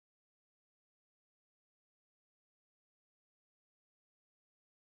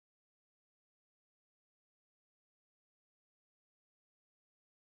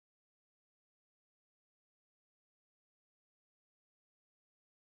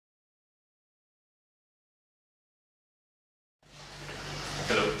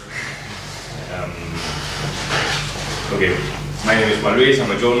Okay, my name is Juan Luis,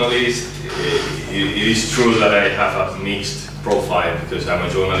 I'm a journalist. It is true that I have a mixed profile because I'm a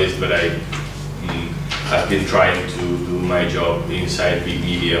journalist, but I have been trying to do my job inside big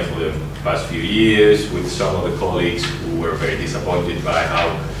media for the past few years with some of the colleagues who were very disappointed by how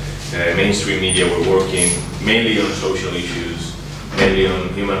mainstream media were working, mainly on social issues, mainly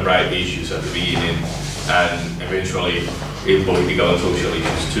on human rights issues at the beginning, and eventually in political and social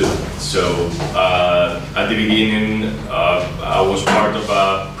issues too. So at the beginning, I was part of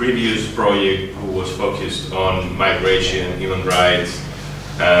a previous project who was focused on migration, human rights,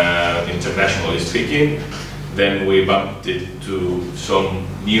 internationally speaking. Then we bumped it to some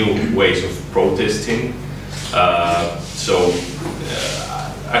new ways of protesting.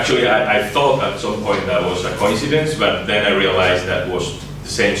 Actually, I thought at some point that was a coincidence, but then I realized that was the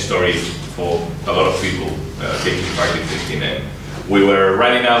same story for a lot of people taking part in 15M. We were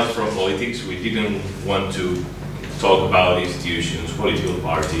running out from politics. We didn't want to talk about institutions, political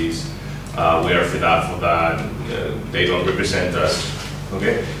parties. We are fed up for that. They don't represent us.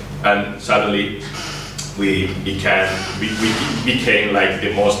 Okay, and suddenly we became like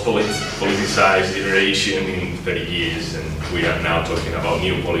the most politicized generation in 30 years, and we are now talking about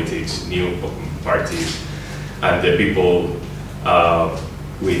new politics, new parties, and the people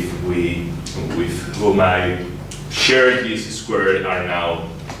with whom I share this square are now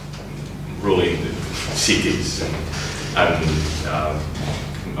ruling the cities and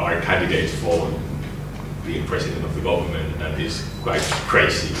are candidates for being president of the government, and is quite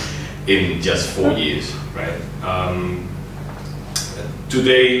crazy in just 4 years, right?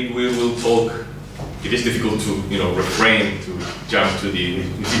 Today we will talk. It is difficult to refrain to jump to the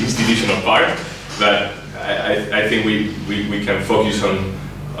institutional part, but I think we can focus on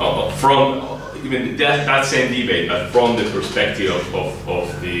from even that same debate, but from the perspective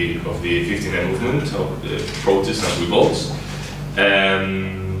of the 15M movement, of the protests and revolts.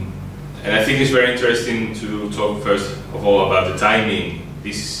 And I think it's very interesting to talk first of all about the timing.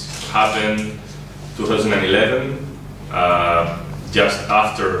 This happened 2011, just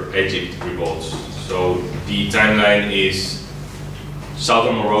after Egypt revolts. So the timeline is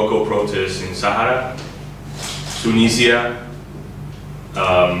southern Morocco protests in Sahara, Tunisia,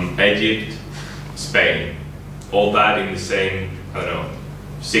 Egypt, Spain, all that in the same,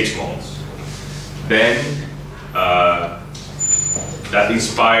 6 months. Then that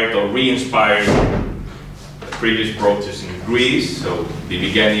inspired or re-inspired previous protests in Greece, so they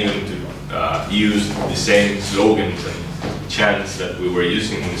began even to use the same slogans and chants that we were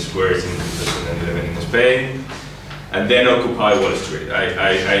using in the squares in 2011 in Spain. And then Occupy Wall Street.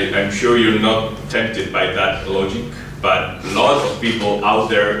 I'm sure you're not tempted by that logic, but a lot of people out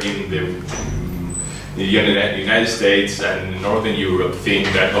there in the United States and Northern Europe think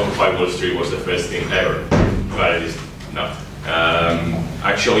that Occupy Wall Street was the first thing ever, but it is not.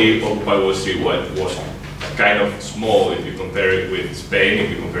 Actually, Occupy Wall Street was kind of small if you compare it with Spain, if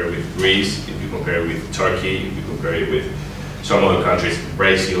you compare it with Greece, if you compare it with Turkey, if you compare it with some other countries,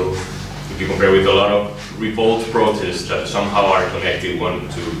 Brazil, if you compare it with a lot of revolt protests that somehow are connected one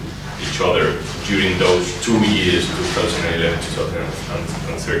to each other during those 2 years, 2011,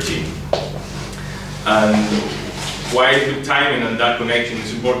 2013. And why the timing and that connection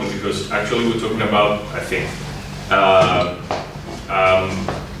is important, because actually we're talking about, I think,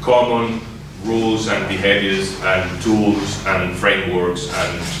 common rules and behaviors and tools and frameworks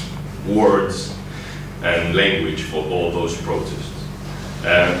and words and language for all those protests.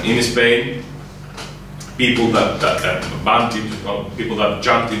 In Spain, people that people that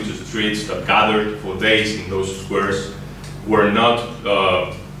jumped into the streets, that gathered for days in those squares, were not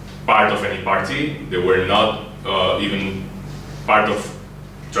part of any party. They were not even part of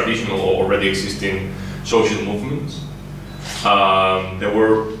traditional or already existing social movements. There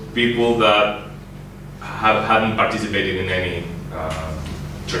were people that hadn't participated in any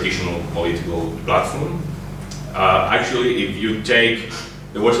traditional political platform. Actually, if you take,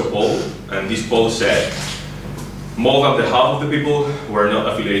 there was a poll, and this poll said more than half of the people were not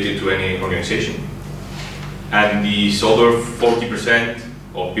affiliated to any organization, and these other 40%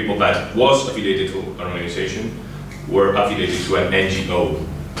 of people that was affiliated to an organization were affiliated to an NGO,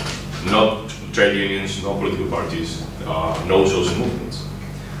 not trade unions, no political parties, no social movements.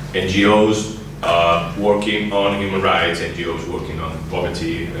 NGOs working on human rights, NGOs working on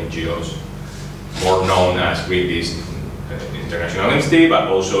poverty, NGOs more known as Greenpeace International Amnesty, but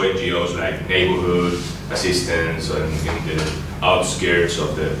also NGOs like neighborhood assistance and in the outskirts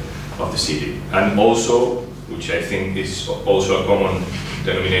of the city. And also, which I think is also a common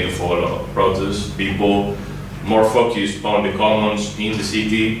denominator for a lot of protests, people more focused on the commons in the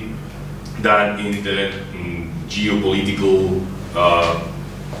city than in the geopolitical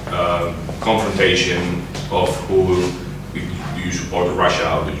confrontation of who do you support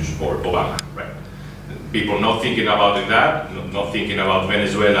Russia or do you support Obama, right? People not thinking about that, not thinking about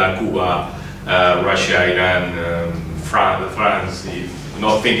Venezuela, Cuba, Russia, Iran, France,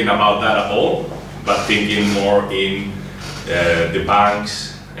 not thinking about that at all, but thinking more in the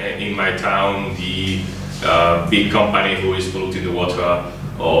banks in my town, the big company who is polluting the water,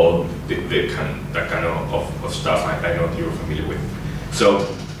 or that kind of stuff I know you're familiar with. So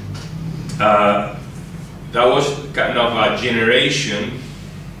that was kind of a generation,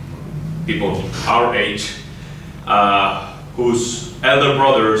 people our age, whose elder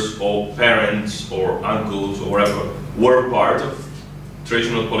brothers or parents or uncles or whatever were part of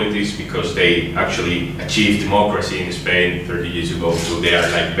traditional politics because they actually achieved democracy in Spain 30 years ago, so they are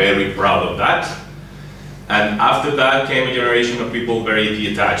like very proud of that. And after that came a generation of people very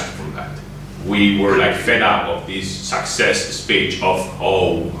detached from that. We were like fed up of this success speech of,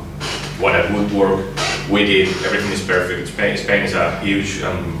 oh, what a good work we did, everything is perfect. Spain is a huge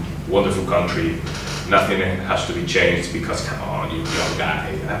wonderful country, nothing has to be changed because, come on, you young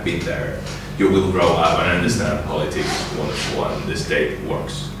guy, I've been there. You will grow up and understand politics is wonderful and the state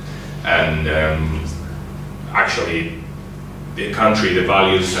works. And actually, the country, the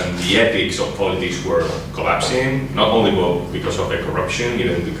values and the ethics of politics were collapsing, not only because of the corruption,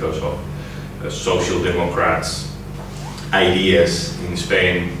 even because of social democrats' ideas in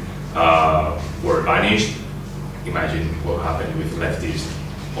Spain were vanished. Imagine what happened with leftists,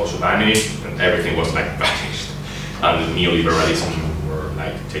 also vanished, and everything was like vanished. And the neoliberalism were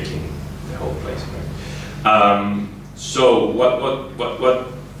like taking the whole place. Right? So what?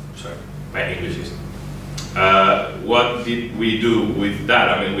 Sorry, my English is. What did we do with that?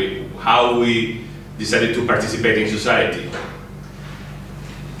 I mean, how we decided to participate in society?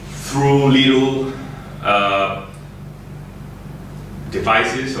 Through little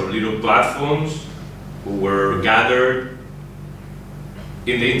devices or little platforms who were gathered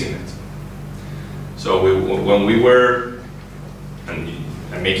in the internet. So when we were, and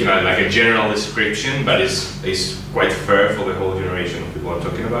I'm making like a general description, but it's quite fair for the whole generation of people I'm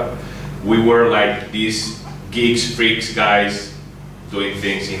talking about. We were like these geeks, freaks, guys doing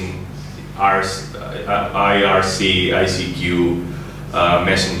things in IRC, ICQ,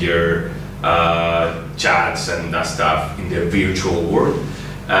 Messenger, chats and that stuff in the virtual world.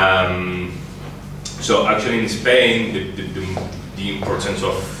 So actually in Spain, the importance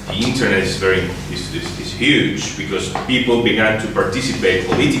of the internet is huge because people began to participate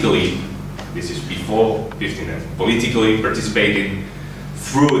politically. This is before 15, politically participating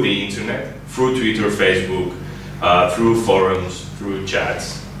through the internet, through Twitter, Facebook, through forums, through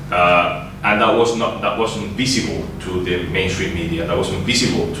chats, and that wasn't visible to the mainstream media. That wasn't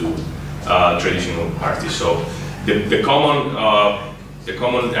visible to traditional parties. So the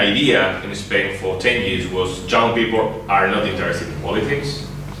common idea in Spain for 10 years was young people are not interested in politics,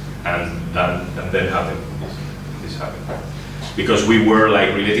 and then happened. This happened because we were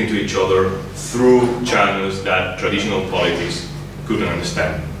like relating to each other through channels that traditional politics couldn't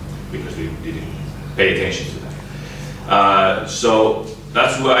understand because we didn't pay attention to that. So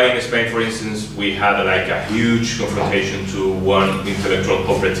that's why in Spain, for instance, we had like a huge confrontation to one intellectual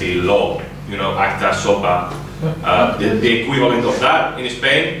property law, you know, ISSH-Skopje. The equivalent of that in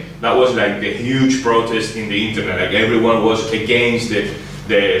Spain, that was like the huge protest in the internet. Like everyone was against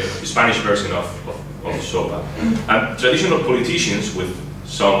the Spanish version of Skopje. And traditional politicians with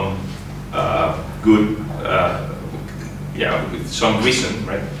some good with some reason,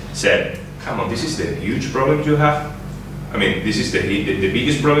 right, said, come on, this is the huge problem you have. I mean, this is the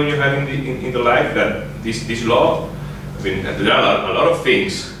biggest problem you have in the life, that this law. I mean, there are a lot of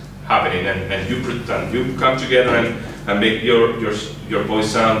things happening, and you come together and make your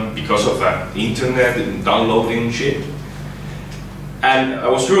voice sound because of the internet and downloading shit. And that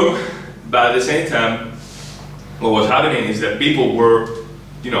was true, but at the same time, what was happening is that people were,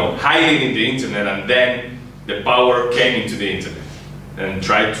 you know, hiding in the internet, and then the power came into the internet and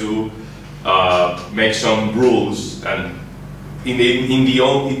tried to make some rules, and in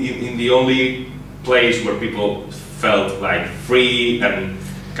the only place where people felt like free and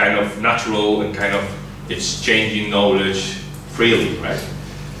kind of natural and kind of exchanging knowledge freely, right?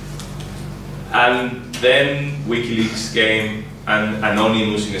 And then WikiLeaks came, and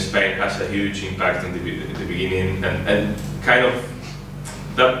Anonymous in Spain has a huge impact in the beginning, and kind of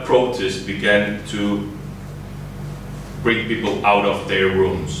that protest began to bring people out of their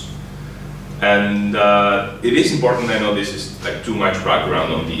rooms. And it is important, I know this is like too much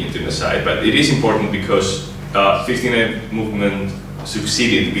background on the internet side, but it is important because 15 movement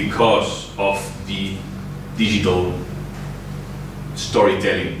succeeded because of the digital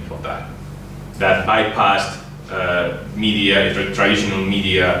storytelling of that bypassed media, traditional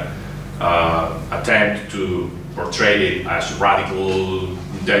media attempt to portray it as radical,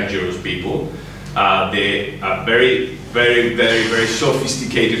 dangerous people. They are very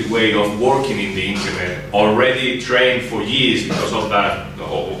sophisticated way of working in the internet, already trained for years because of that,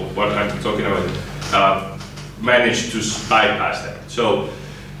 of what I'm talking about, managed to bypass that. So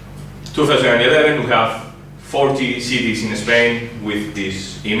 2011 we have 40 cities in Spain with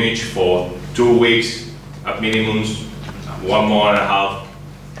this image for 2 weeks at minimums, 1.5 months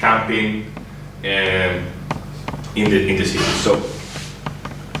camping in the city. So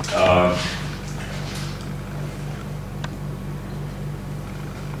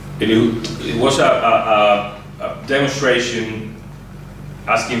it was a demonstration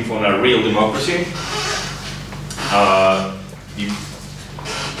asking for a real democracy.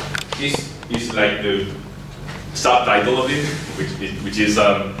 This is like the subtitle of it, which is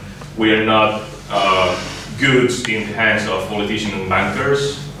we are not goods in the hands of politicians and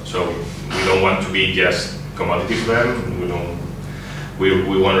bankers, so we don't want to be just commodity for them.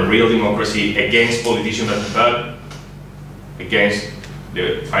 We want a real democracy against politicians, but against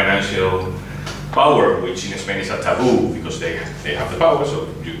the financial power, which in Spain is a taboo because they have the power, so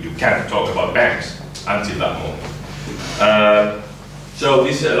you can't talk about banks until that moment. So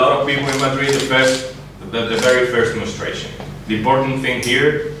this is a lot of people in Madrid, the very first demonstration. The important thing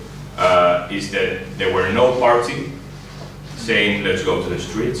here is that there were no party saying let's go to the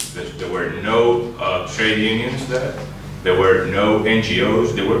streets. There were no trade unions there. There were no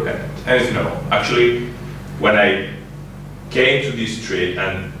NGOs. There were anything at all. Actually, when I came to this street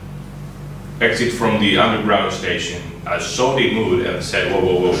and exit from the underground station, I saw the mood and said,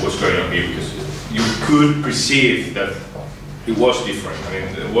 whoa, what's going on here? Because you could perceive that it was different. I mean,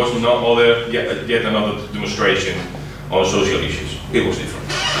 it was not yet another demonstration on social issues. It was different.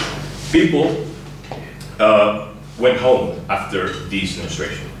 People went home after this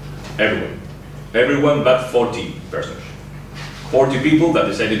demonstration. Everyone but 40 persons. 40 people that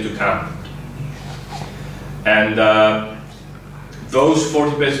decided to camp. And those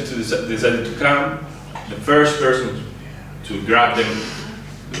 40 persons who decided to come, the first person to grab them,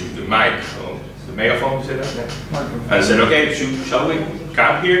 the mic, or the megaphone, you say that? Yeah. And said, okay, shall we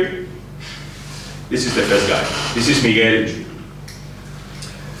camp here? This is the first guy. This is Miguel.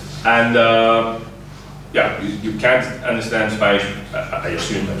 And yeah, you can't understand Spanish, I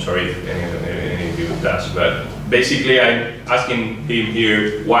assume. I'm sorry if any of you does, but basically I'm asking him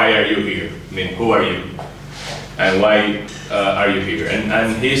here, why are you here? I mean, who are you? And why are you here?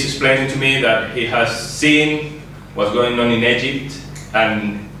 And he's explaining to me that he has seen what's going on in Egypt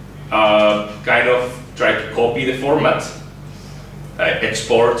and kind of tried to copy the format,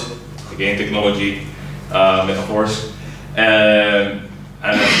 export, again technology, metaphors, and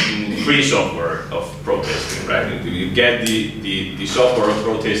free software of protesting, right? You get the software of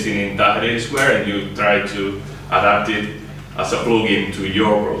protesting in Tahrir Square and you try to adapt it as a plugin to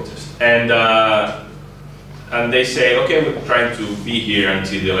your protest. And they say, okay, we're trying to be here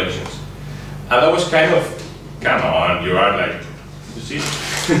until the elections. And I was kind of, come on, you are like, you see,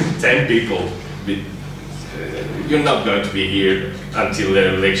 10 people. You're not going to be here until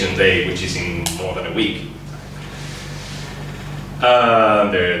the election day, which is in more than a week.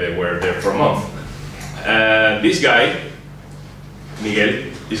 They were there for a month. This guy,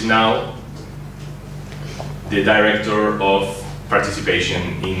 Miguel, is now the director of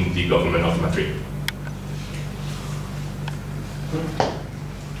participation in the government of Madrid.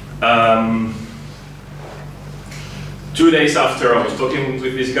 2 days after I was talking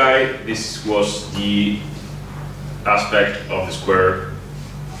with this guy, this was the aspect of the square,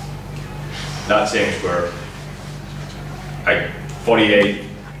 that same square, like 48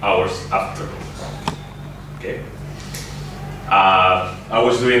 hours after. Okay. I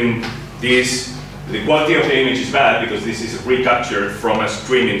was doing this. The quality of the image is bad because this is recaptured from a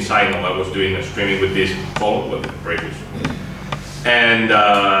streaming signal. I was doing a streaming with this phone, with the previous. And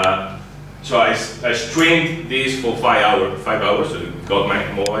so I streamed this for 5 hours. So I got my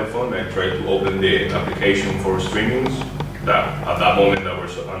mobile phone. I tried to open the application for streamings. At that moment, there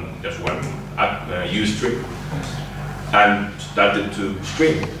was just one Ustream, and started to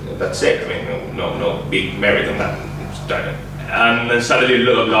stream. That's it. I mean, no big merit on that. And then suddenly,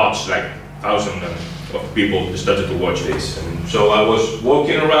 lots, like thousands of people started to watch this. And so I was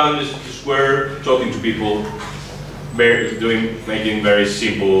walking around the square, talking to people, making very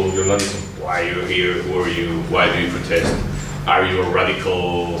simple journalism. Why are you here? Who are you? Why do you protest? Are you a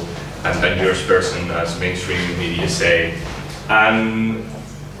radical and dangerous person, as mainstream media say? And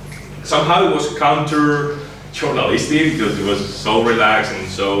somehow it was counter journalistic because it was so relaxed and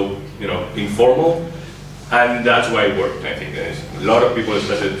so, you know, informal. And that's why it worked, I think. A lot of people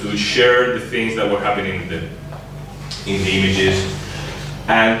started to share the things that were happening in the images,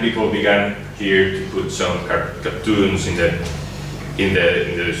 and people began here to put some cartoons in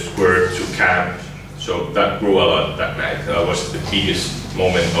the square to camp. So that grew a lot that night. That was the biggest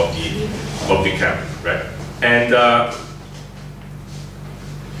moment of the camp, right? And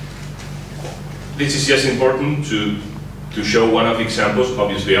this is just important to show one of the examples.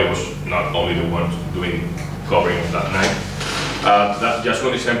 Obviously, I was not only the one doing covering of that night. That's just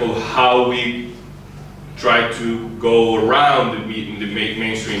one example how we try to go around the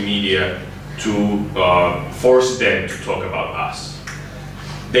mainstream media to force them to talk about us.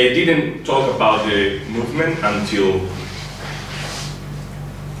 They didn't talk about the movement until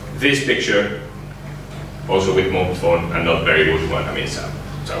this picture, also with mobile phone, and not very good one. I mean, so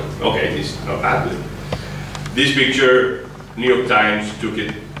okay, this is not bad. This picture, New York Times took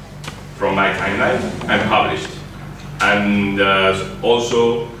it from my timeline and published. And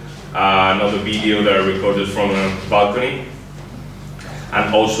also another video that I recorded from a balcony.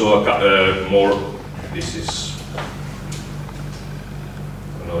 And also more, this is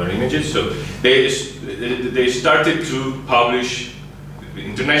another images. So they started to publish,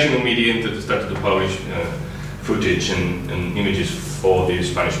 international media started to publish footage and images for the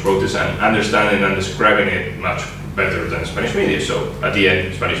Spanish protests and understanding and describing it much better than Spanish media. So at the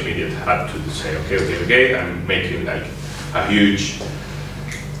end, Spanish media had to say, okay, I'm making like a huge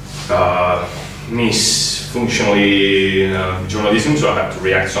misfunctionally journalism, so I have to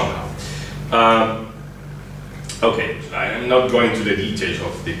react somehow. Okay, I'm not going to the details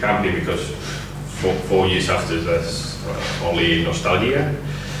of the campaign because 4 years after that's only nostalgia.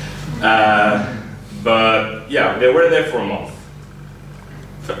 But yeah, they were there for a month.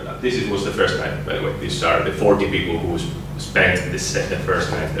 This was the first night, by the way. These are the 40 people who spent the first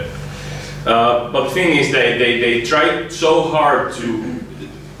night there. But the thing is, they tried so hard to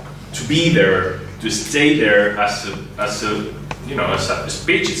be there, to stay there as a you know, as a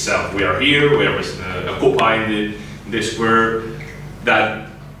speech itself. We are here, we are occupying the square, that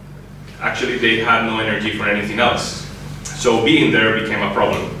actually they had no energy for anything else. So being there became a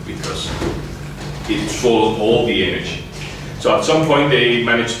problem because it swallowed all the energy. So at some point they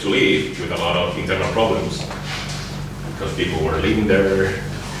managed to leave with a lot of internal problems because people were living there,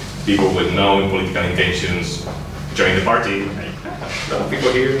 people with no political intentions joined the party. Like, a lot of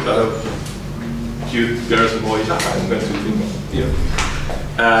people here, a lot of cute girls and boys. I'm going to think, yeah.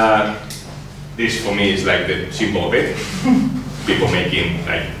 This for me is like the symbol of it. People making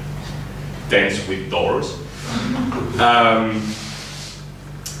like tents with doors.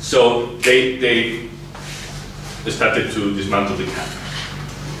 So they started to dismantle the camp.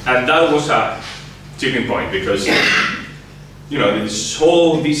 And that was a tipping point because, you know,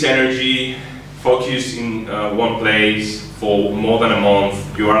 this energy focused in one place for more than a month.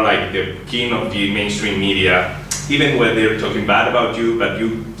 You are like the king of the mainstream media, even when they're talking bad about you, but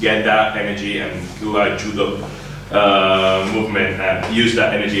you get that energy and do a judo movement and use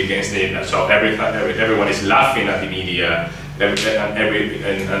that energy against it. So everyone is laughing at the media. And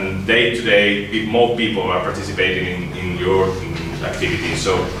day to day, more people are participating in your activities.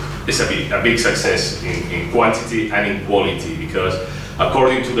 So it's a big success in quantity and in quality, because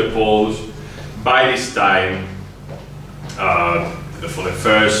according to the polls, by this time, for the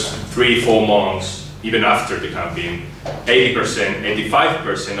first 3-4 months, even after the campaign, 80%,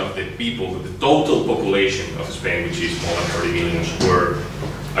 85% of the people, the total population of Spain, which is more than 30 million,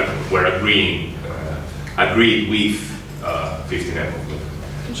 were agreed with 59 movement.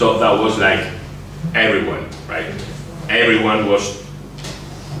 So that was like everyone, right? Everyone was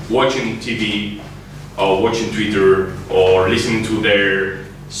watching TV or watching Twitter or listening to their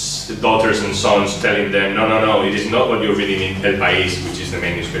daughters and sons telling them, no, it is not what you're reading in El País, which is the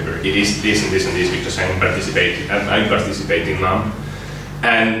main newspaper. It is this and this and this because I'm participating, mom.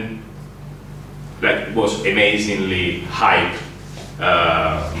 And that was amazingly hype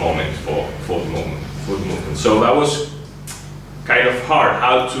moment for the movement. So that was kind of hard,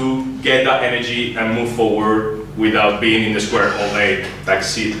 how to get that energy and move forward without being in the square all day, like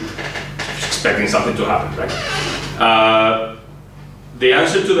expecting something to happen, right? The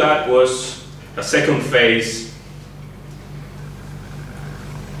answer to that was a second phase.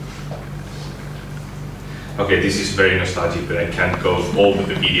 Okay, this is very nostalgic, but I can't go over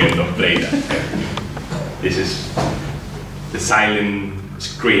the video and not play that. This is the silent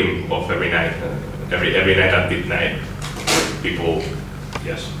scream of every night, every night at midnight. People,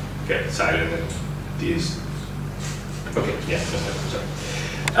 yes, get silent and this. Okay, yeah, sorry.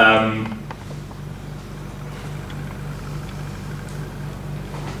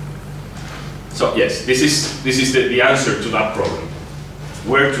 So yes, this is the answer to that problem.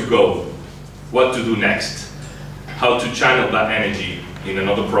 Where to go, what to do next, how to channel that energy in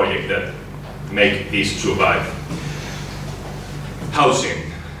another project that make this survive.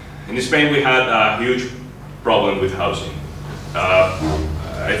 Housing. In Spain we had a huge problem with housing.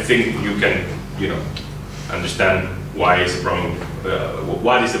 I think you can, understand why is the problem.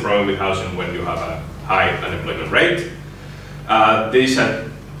 What is the problem with housing when you have a high unemployment rate? There is a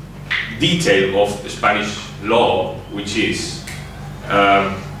detail of Spanish law, which is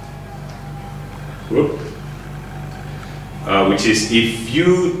if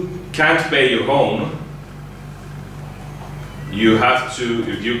you can't pay your home, you have to.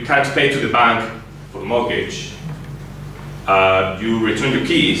 If you can't pay to the bank for the mortgage, you return your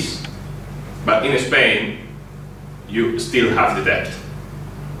keys. But in Spain, you still have the debt.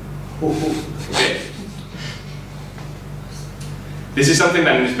 Okay. This is something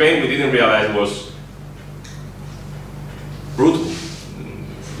that in Spain we didn't realize was brutal.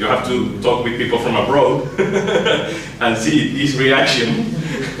 You have to talk with people from abroad and see this reaction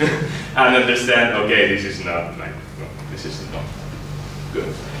and understand, okay, this is not like, no, this is not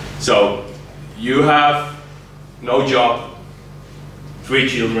good. So you have no job, 3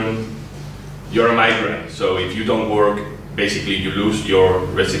 children, you're a migrant. So if you don't work, basically you lose your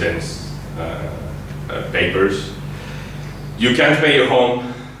residence papers. You can't pay your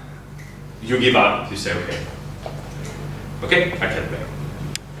home, you give up, you say, okay, I can't pay.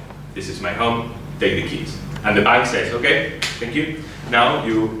 This is my home, take the keys. And the bank says, okay, thank you. Now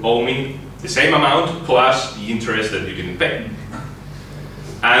you owe me the same amount plus the interest that you didn't pay.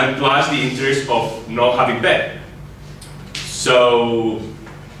 And plus the interest of not having paid. So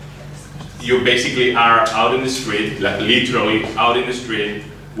you basically are out in the street, like literally out in the street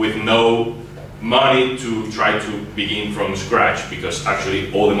with no money to try to begin from scratch, because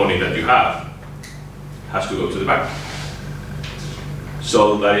actually all the money that you have has to go to the bank.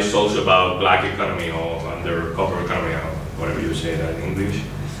 So that is also about black economy or undercover economy, or whatever you say that in English.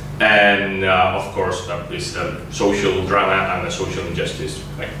 And of course, it's a social drama and a social injustice,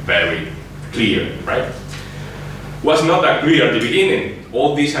 like very clear, right? Was not that clear at the beginning.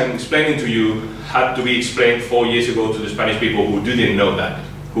 All this I'm explaining to you had to be explained 4 years ago to the Spanish people who didn't know that,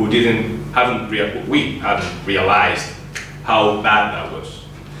 who we hadn't realized how bad that was.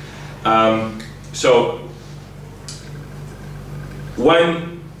 So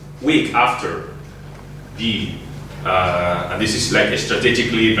 1 week after the, and this is like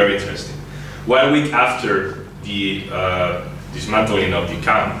strategically very interesting, 1 week after the dismantling of the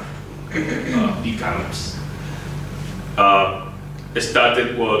camps,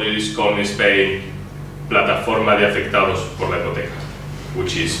 started what is called in Spain Plataforma de Afectados por la Hipoteca,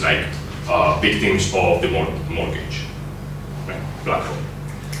 which is like victims of the mortgage, right? Platform.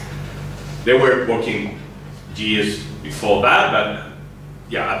 They were working years before that, but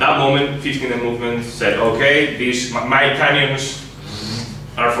yeah, at that moment, 15 movement said, okay, these my canyons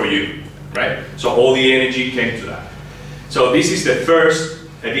are for you, right? So all the energy came to that. So this is the first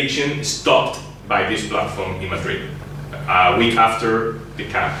eviction stopped by this platform in Madrid, a week after the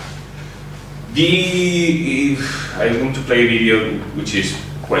camp. I want to play a video which is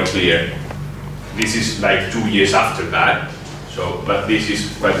quite clear. This is like 2 years after that, so, but this is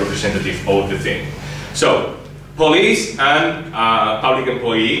quite representative of the thing. So, police and public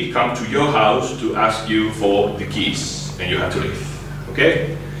employee come to your house to ask you for the keys, and you have to leave,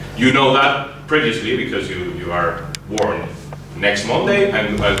 okay? You know that previously because you are warned. Next Monday,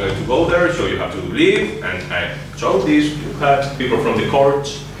 I'm going to go there, so you have to leave, and so this, you had people from the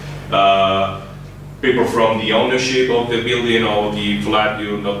courts, people from the ownership of the building or the flat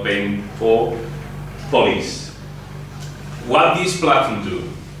you're not paying for, police. What this platform do?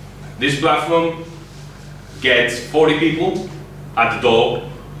 This platform gets 40 people at the door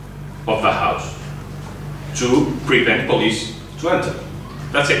of the house to prevent police to enter.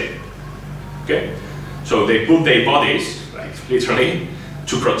 That's it. Okay? So they put their bodies, like literally,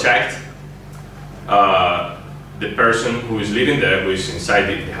 to protect the person who is living there, who is inside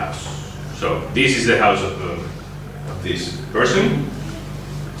the house. So this is the house of this person.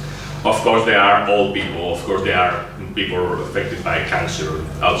 Of course, they are old people. Of course, they are people affected by cancer,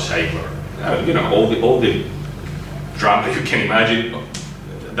 Alzheimer. You know, all the drama you can imagine.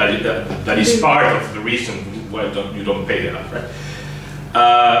 That is part of the reason why you don't pay the house,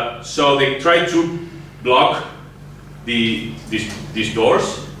 right? So they try to block these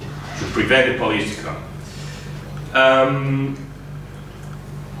doors to prevent the police to come.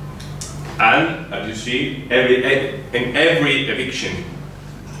 And as you see, in every eviction,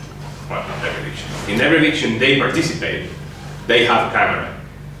 well, not every eviction, in every eviction they participate, they have a camera.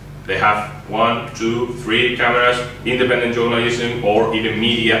 They have 1, 2, 3 cameras, independent journalism, or even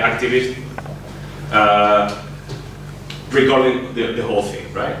media activists recording the whole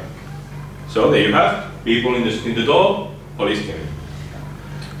thing, right? So there you have people in the door, police came in.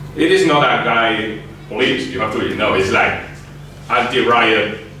 It is not a guy police, you have to know, it's like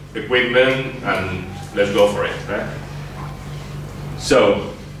anti-riot equipment and let's go for it, right?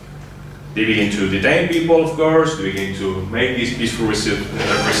 So they begin to detain people, of course, they begin to make this peaceful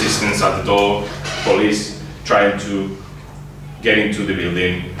resistance at the door, police trying to get into the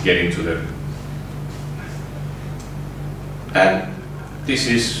building, get into the... And this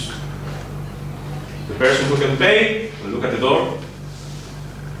is the person who can pay, look at the door.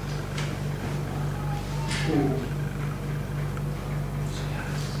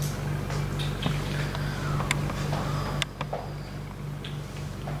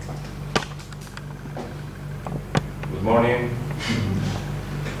 Good morning.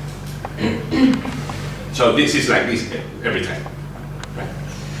 So this is like this every time.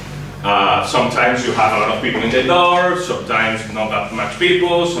 Right? Sometimes you have a lot of people in the door, sometimes not that much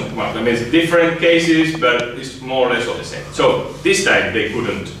people, sometimes I mean, it's different cases, but it's more or less all the same. So this time they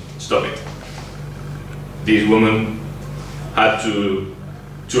couldn't stop it. This woman had to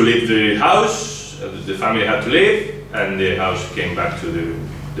leave the house, the family had to leave, and the house came back to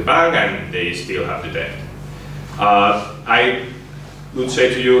the bank, and they still have the debt. I would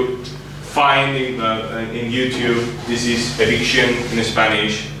say to you, find in YouTube, this is eviction in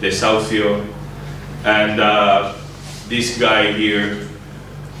Spanish, desahucio, and this guy here,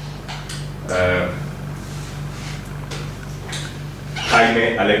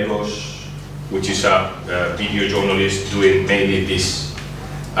 Jaime Alecos, which is a video journalist doing mainly this,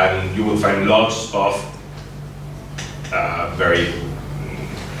 and you will find lots of very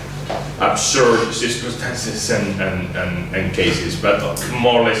absurd circumstances and cases, but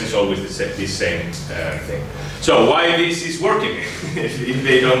more or less it's always the same thing. So why this is working if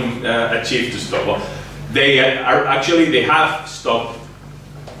they don't achieve to stop? Well, they have stopped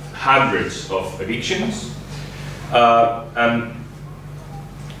hundreds of evictions, and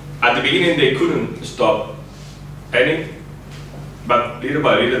at the beginning they couldn't stop any, but little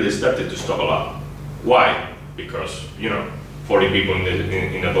by little they started to stop a lot. Why? Because, you know, 40 people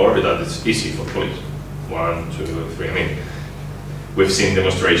in a door, that is easy for police. 1, 2, 3, I mean, we've seen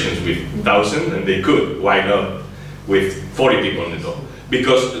demonstrations with 1,000 and they could, why not with 40 people in the door?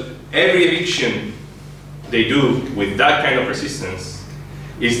 Because every eviction they do with that kind of resistance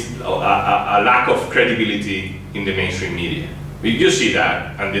is a lack of credibility in the mainstream media. You see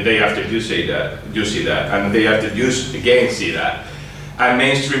that, and the day after you see that, and the day after you again see that. And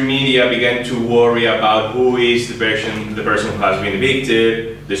mainstream media began to worry about who is the person who has been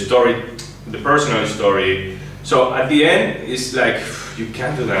evicted, the story, the personal story. So at the end, it's like, you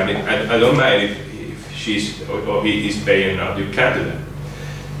can't do that. I mean, I don't mind if she's or he is paying or not, you can't do that.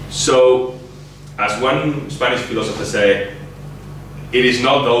 So, as one Spanish philosopher said, it is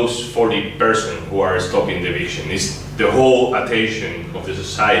not those 40 persons who are stopping the eviction, it's the whole attention of the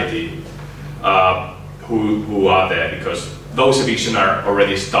society who are there, because those evictions are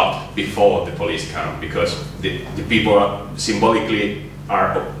already stopped before the police come, because the people symbolically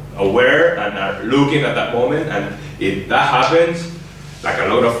are aware and are looking at that moment, and if that happens, like a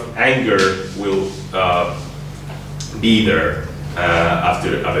lot of anger will be there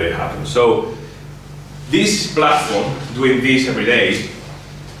after it happens. So this platform, doing this every day,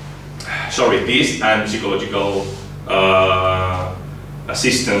 this and psychological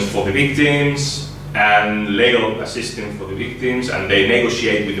assistance for the victims, and legal assistance for the victims, and they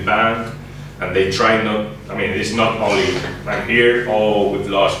negotiate with the bank, and they try not, I mean, it's not only I'm here, oh, we've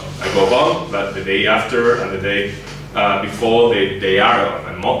lost, I go on, but the day after and the day before they are,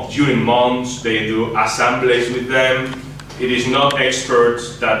 and during months they do assemblies with them. It is not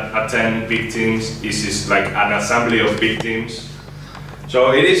experts that attend victims, this is like an assembly of victims.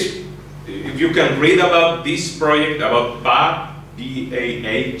 So it is, if you can read about this project, about BAH,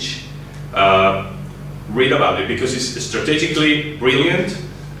 B-A-H, read about it, because it's strategically brilliant.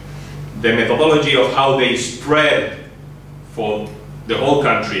 The methodology of how they spread for the whole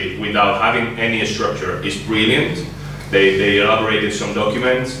country without having any structure is brilliant. They elaborated some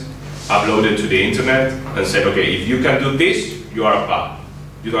documents, uploaded to the internet, and said, okay, if you can do this, you are a BAH.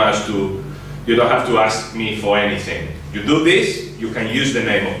 You don't have to ask me for anything. You do this, you can use the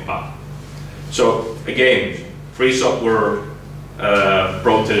name of BAH. So again, free software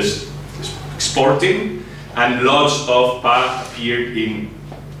protest exporting, and lots of BAH appeared in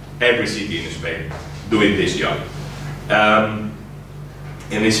every city in Spain doing this job. And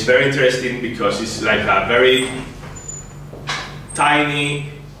it's very interesting because it's like a very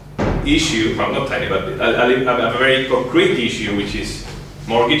tiny issue, well, not tiny, but a very concrete issue, which is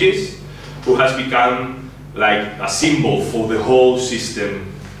mortgages, who has become like a symbol for the whole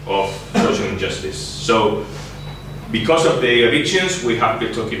system of social injustice. So, because of the evictions, we have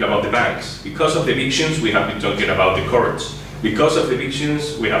been talking about the banks. Because of the evictions, we have been talking about the courts. Because of the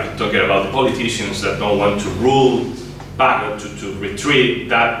evictions, we have been talking about the politicians that don't want to rule back, to retreat,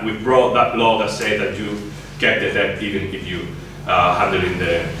 that we brought that law that said that you get the debt even if you handling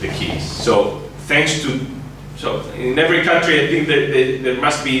the keys. So thanks to, so in every country I think that there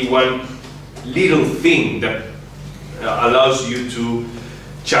must be one little thing that allows you to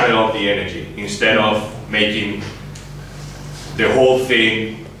channel off the energy instead of making the whole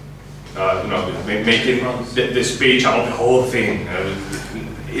thing, making the speech about the whole thing.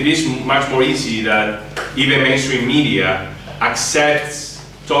 It is much more easy that even mainstream media accepts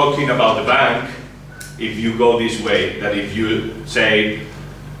talking about the bank if you go this way, that if you say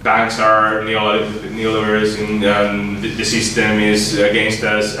banks are neoliberalism and the system is against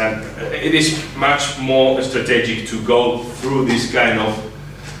us, and it is much more strategic to go through this kind of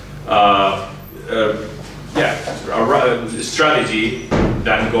strategy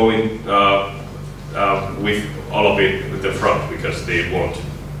than going with all of it with the front, because they won't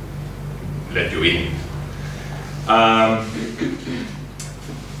let you in.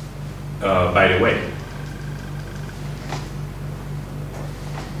 By the way,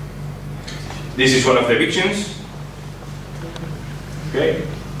 this is one of the evictions. Okay.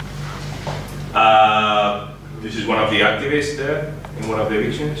 This is one of the activists there in one of the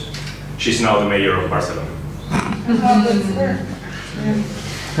evictions. She's now the mayor of Barcelona.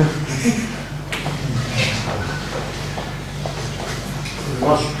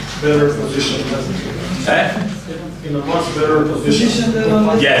 Much better position. In a much better position.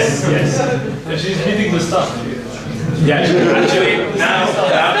 Yes, yes. And she's hitting the stuff. Yeah, actually, now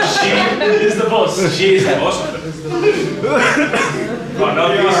she is the boss. She is the boss of them. Well,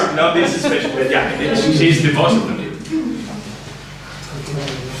 not this special, but yeah, she's the boss of them.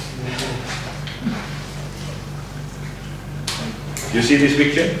 You see this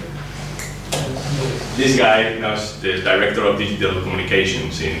picture? This guy now is the director of digital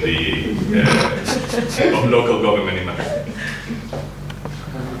communications in the local government in Madrid.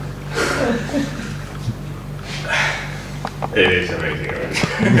 It is amazing.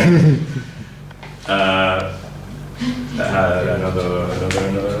 Another.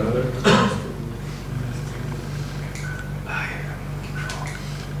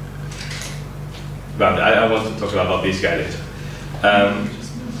 But I want to talk about this guy later.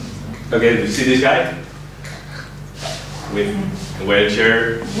 Okay, you see this guy with a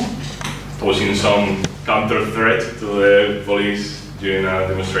wheelchair posing some counter threat to the police during a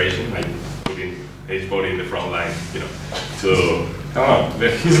demonstration, like putting his body in the front line, you know, to come on,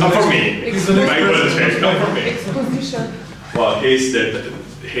 come for me, my wheelchair, come for me. Well, he's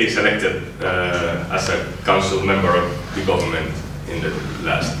elected as a council member of the government in the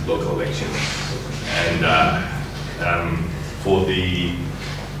last local election, and for the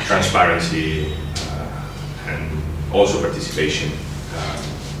transparency and also participation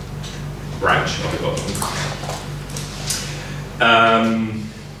branch of the government.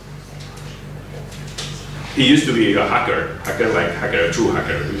 He used to be a hacker, a true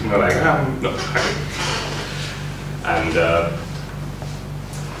hacker. He's not like, no, hacker. And,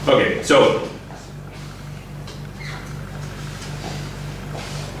 okay, so,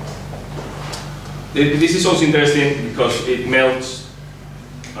 this is also interesting because it melts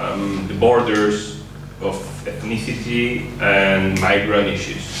the borders of ethnicity and migrant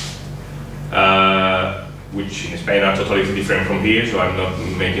issues, which in Spain are totally different from here, so I'm not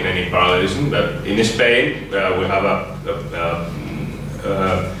making any parallelism, but in Spain we have a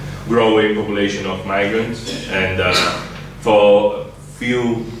growing population of migrants, and for a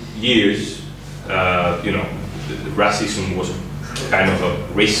few years, you know, racism was kind of a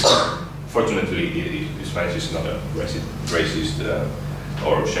risk. Fortunately, Spanish is not a racist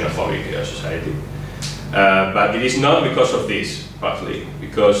or xenophobic society, but it is not because of this, partly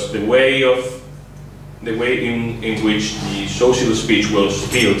because the way in which the social speech was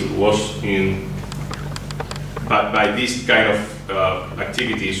built was by this kind of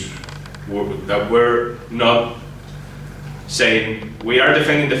activities that were not saying we are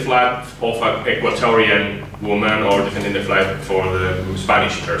defending the flag of an Ecuadorian woman or defending the flag for the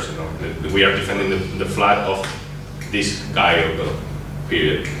Spanish person. Or we are defending the flag of this guy of the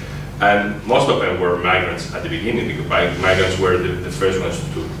period. And most of them were migrants at the beginning, because migrants were the first ones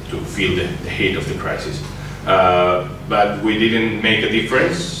to feel the heat of the crisis. But we didn't make a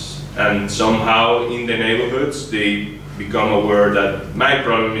difference, and somehow in the neighborhoods they become aware that my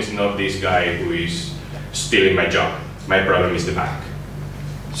problem is not this guy who is stealing my job. My problem is the bank.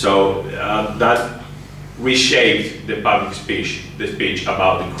 So that reshaped the public speech,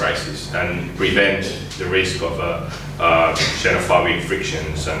 about the crisis, and prevent the risk of xenophobic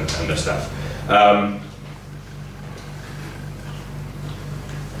frictions and that stuff.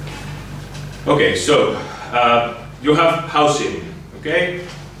 Okay, so you have housing, okay?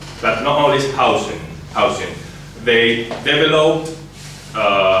 But not only housing. They developed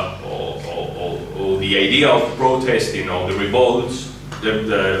or the idea of protesting or the revolts,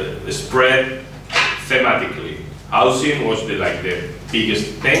 the spread thematically. Housing was the biggest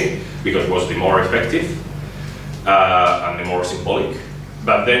thing because it was the more effective and the more symbolic.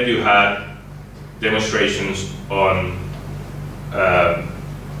 But then you had demonstrations on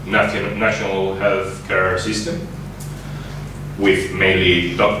national health care system with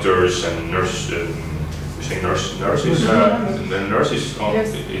mainly doctors and nurses. Nurses. The nurses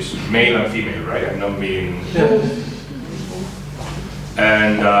is male and female, right? I'm not being.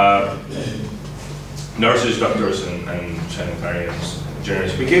 And nurses, doctors, and sanitarians, generally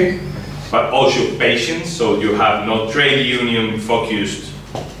speaking, but also patients. So you have not trade union focused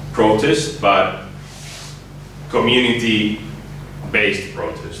protest, but community-based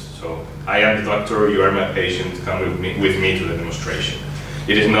protest. So I am the doctor, you are my patient, come with me to the demonstration.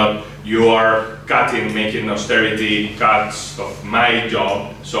 It is not you are cutting, making austerity cuts of my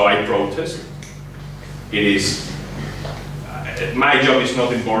job, so I protest. It is my job is not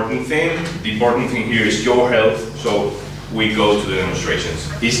the important thing. The important thing here is your health, so we go to the demonstrations.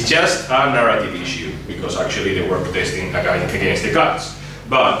 It's just a narrative issue because actually they were protesting against the cuts.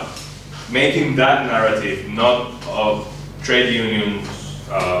 But making that narrative not of trade unions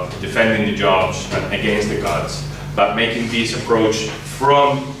defending the jobs and against the cuts, but making this approach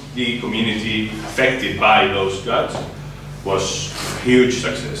from the community affected by those cuts was a huge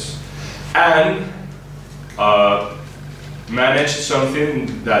success. And managed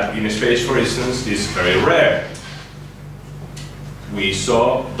something that in space, for instance, is very rare. We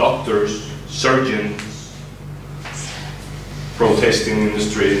saw doctors, surgeons protesting in the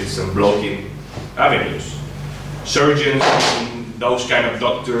streets and blocking avenues. Surgeons, those kind of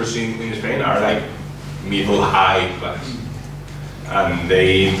doctors in Spain are like middle-high class. And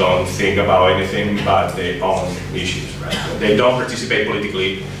they don't think about anything but their own issues, right? They don't participate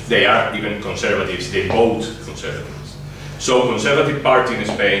politically, they are even conservatives, they vote conservatives. So Conservative Party in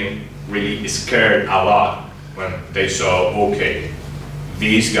Spain really scared a lot when they saw, okay,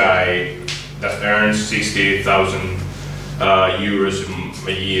 this guy that earns 60,000 euros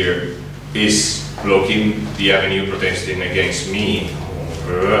a year is blocking the avenue protesting against me.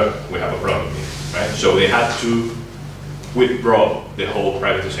 We have a problem here, right? So they had to withdraw the whole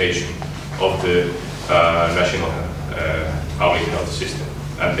privatization of the national public health system,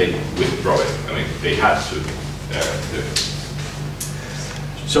 and they withdraw it. I mean, they had to do it.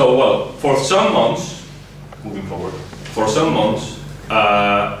 So, well, for some months, moving forward, for some months,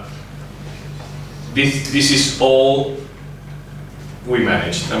 this is all we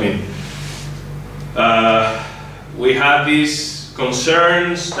managed. I mean, we had these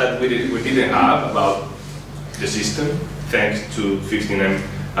concerns that we didn't have about the system, thanks to 15M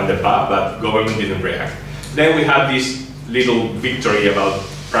and the PA, but government didn't react. Then we had this little victory about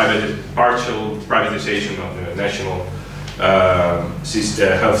partial privatization of the national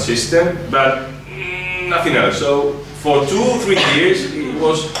health system, but nothing else. So for 2-3 years, it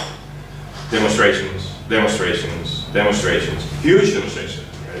was demonstrations, huge demonstrations.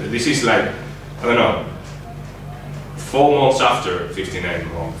 This is like, I don't know, 4 months after 15M,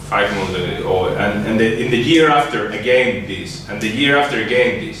 or 5 months, in the year after, again this, and the year after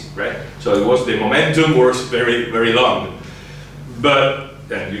again this, right? So it was, the momentum was very, very long. But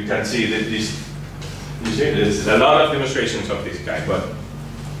then you can see that this, you see, there's a lot of demonstrations of this guy, but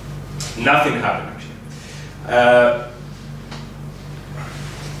nothing happened actually.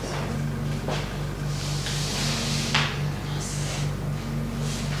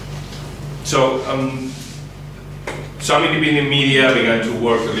 So some independent media began to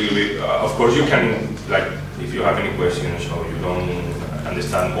work a little bit. Of course, you can, like, if you have any questions or you don't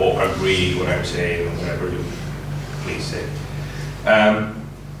understand or agree what I'm saying or whatever, you please say.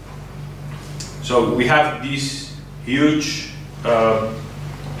 So we have this huge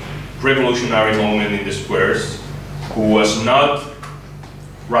revolutionary moment in the squares, who was not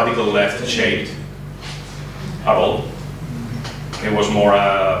radical left shaped at all. It was more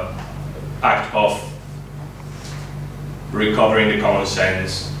an act of recovering the common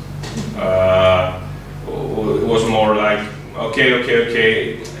sense. It was more like,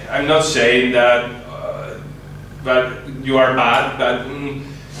 okay, I'm not saying that you are bad, but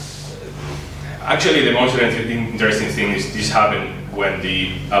actually the most interesting thing is this happened when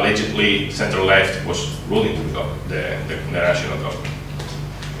the allegedly center-left was ruling the national government.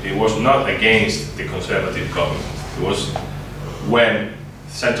 It was not against the conservative government. It was when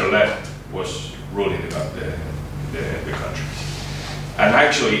center-left was ruling the country. And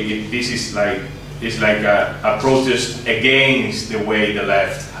actually, this is like a protest against the way the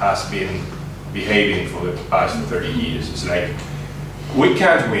left has been behaving for the past 30 years. It's like, we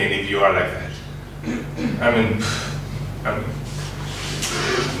can't win if you are like that. I mean,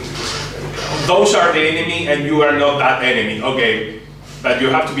 those are the enemy and you are not that enemy. Okay, but you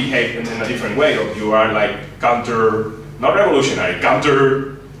have to behave in a different way, or you are like counter, not revolutionary,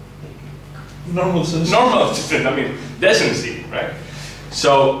 counter normal sense. I mean, decency, right?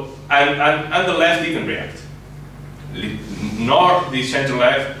 So, and the left didn't react. Nor the center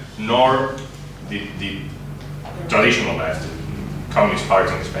left, nor the traditional left, Communist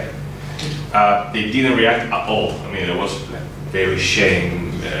Party in Spain. They didn't react at all. I mean, it was very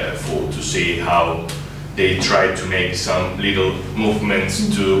shameful to see how they tried to make some little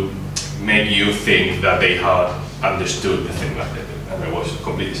movements to make you think that they had understood the thing like that, and it was a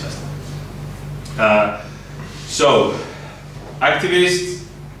complete disaster. So, activists,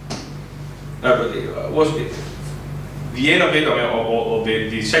 was the end of it, or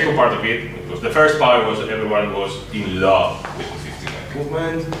the second part of it, was the first part was everyone was in love with the 59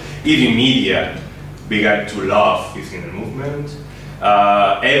 movement. Even media began to love 59 movement.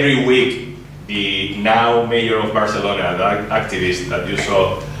 Every week, the now mayor of Barcelona, the activist that you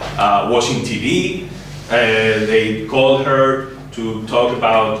saw, was in TV. They called her to talk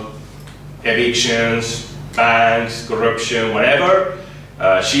about evictions, banks, corruption, whatever.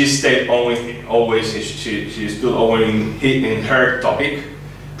 She stayed always she stood always in her topic,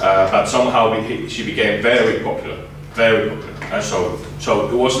 but somehow she became very popular, and so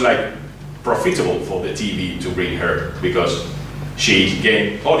it was like profitable for the TV to bring her because she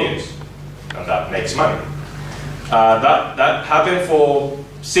gained audience, and that makes money. That happened for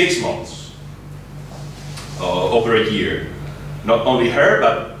 6 months, over a year. Not only her,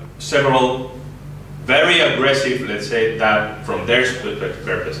 but several very aggressive, let's say that from their perspective,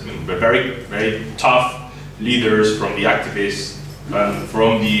 very tough leaders from the activists and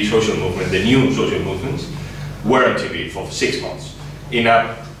from the social movement, the new social movements, were on TV for 6 months in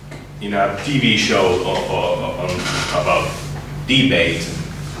a TV show about debate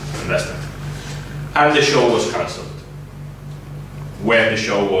and that stuff. And the show was cancelled when the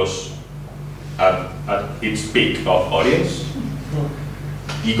show was at its peak of audience.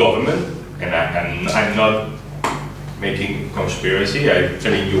 The government, and I'm not making conspiracy, I'm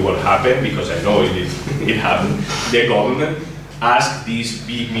telling you what happened because I know it happened. The government asked this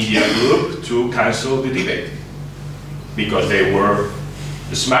big media group to cancel the debate because they were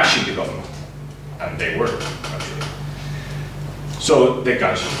smashing the government, and they were actually. So they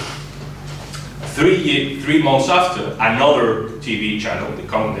canceled. 3 months after, another TV channel, the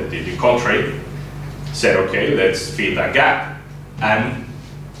country, said, okay, let's fill that gap, and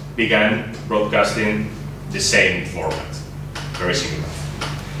began broadcasting the same format, very similar.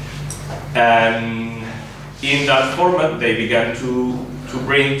 And in that format, they began to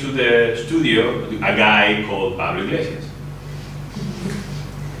bring to the studio a guy called Pablo Iglesias.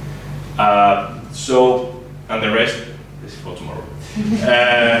 And the rest is for tomorrow.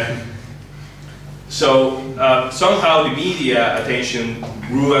 Somehow the media attention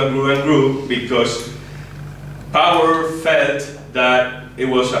grew and grew and grew because Power felt that it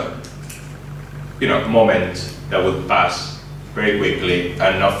was a moment that would pass very quickly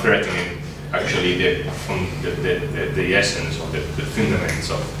and not threatening actually the essence or the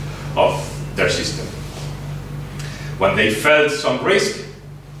fundamentals of their system. When they felt some risk,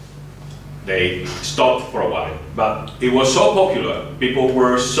 they stopped for a while. But it was so popular, people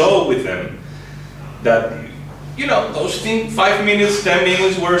were so with them, that those things, 5 minutes, 10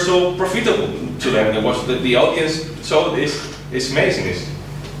 minutes were so profitable to them. It was the audience saw this. It's amazing. It's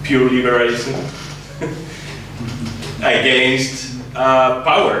pure liberalism against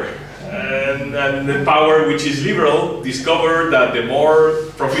power, and the power which is liberal discovered that the more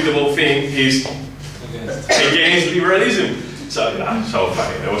profitable thing is against liberalism. So so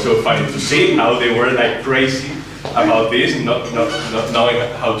funny. It was so funny to see how they were like crazy about this, not knowing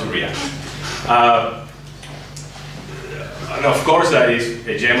how to react. And of course, that is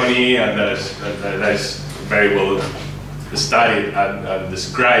hegemony, and that is very well studied and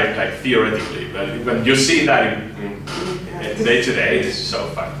described like theoretically. But when you see that in day to day, it's so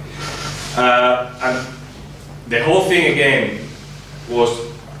fun. And the whole thing again was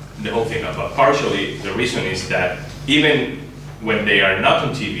the whole thing, but partially the reason is that even when they are not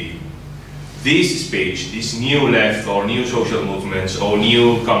on TV, this speech, this new left or new social movements or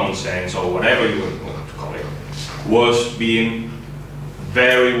new common sense or whatever you want to call it, was being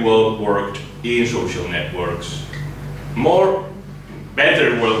very well worked in social networks,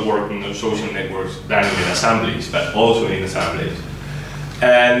 better well worked in social networks than in assemblies, but also in assemblies.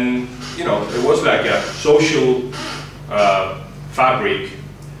 And you know, it was like a social fabric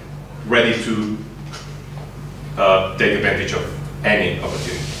ready to take advantage of any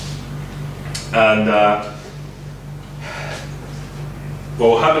opportunity. And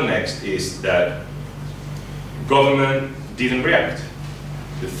what happened next is that government didn't react.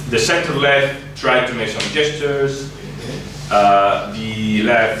 The center left tried to make some gestures, the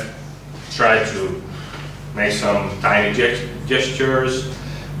left tried to make some tiny gestures,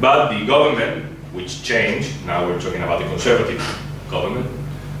 but the government, which changed, now we're talking about the conservative government,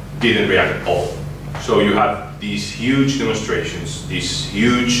 didn't react at all. So you have these huge demonstrations, this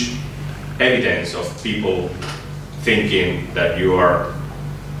huge evidence of people thinking that you are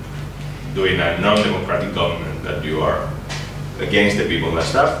doing a non-democratic government, that you are against the people and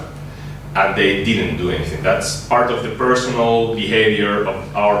stuff, and they didn't do anything. That's part of the personal behavior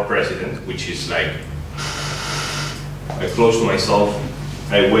of our president, which is like, I close to myself,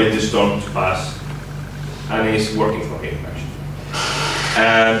 I wait the storm to pass, and it's working for him, actually.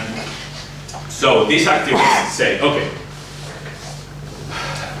 And so these activists say, okay,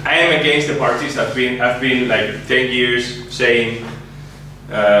 I am against the parties. I've been like 10 years saying,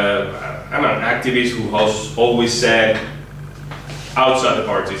 I'm an activist who has always said, outside the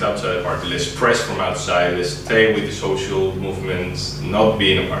party, let's press from outside, let's stay with the social movements, not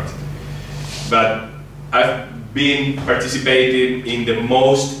be in a party. But I've been participating in the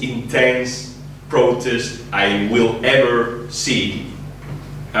most intense protest I will ever see,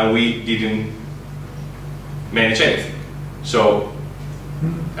 and we didn't manage anything. So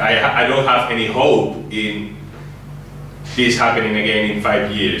I don't have any hope in this happening again in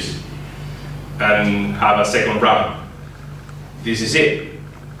 5 years and have a second round. This is it.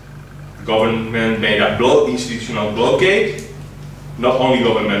 Government made a institutional blockade. Not only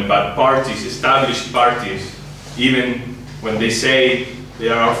government, but parties, established parties, even when they say they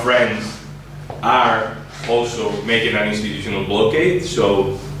are our friends, are also making an institutional blockade.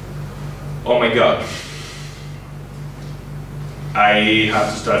 So, oh my God, I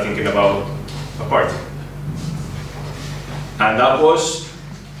have to start thinking about a party. And that was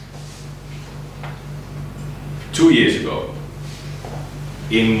 2 years ago,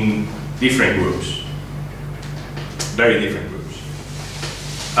 in different groups, very different groups.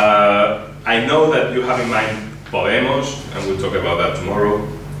 I know that you have in mind Podemos, and we'll talk about that tomorrow.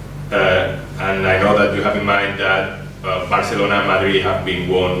 And I know that you have in mind that Barcelona and Madrid have been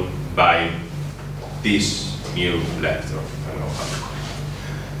won by this new left, or I don't know how to call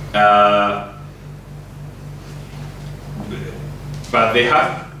it. But there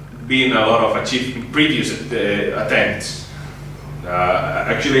have been a lot of previous attempts.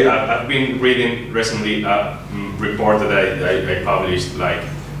 Actually, I've been reading recently a report that I published like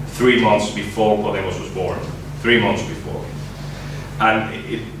 3 months before Podemos was born. 3 months before. And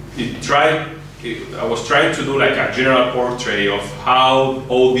I was trying to do like a general portrait of how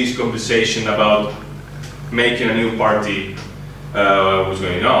all this conversation about making a new party was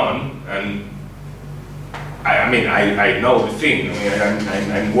going on. And I know the thing. I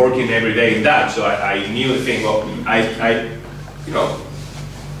mean, I'm working every day in that, so I knew the thing. Well, I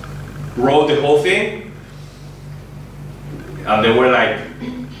wrote the whole thing, and there were like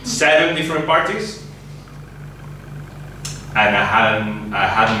 7 different parties, and I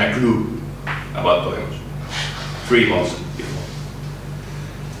hadn't a clue about Podemos 3 months before.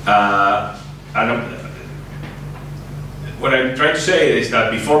 What I'm trying to say is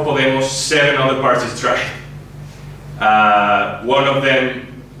that before Podemos, 7 other parties tried. One of them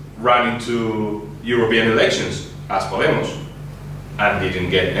ran into European elections as Podemos and didn't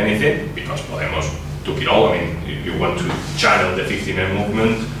get anything because Podemos took it all. I mean, you want to channel the 15M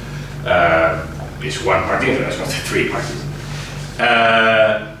movement, it's one party, that's not 3 parties.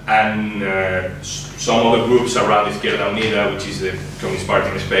 Some other groups around Izquierda Unida, which is the Communist Party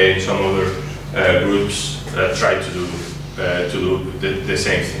in Spain, some other groups tried to do the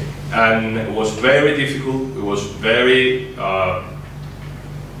same thing. And it was very difficult, it was very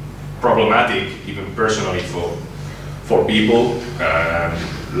problematic, even personally for people.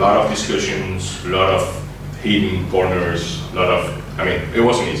 A lot of discussions, a lot of hidden corners, it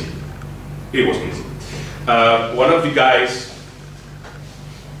wasn't easy. It wasn't easy. One of the guys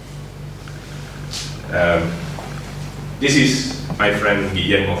This is my friend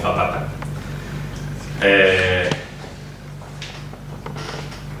Guillermo Zapata.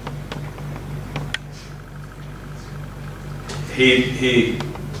 He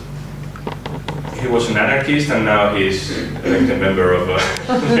was an anarchist, and now he's like a member of the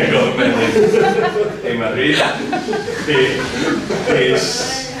government in Madrid.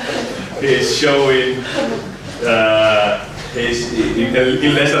 He's showing in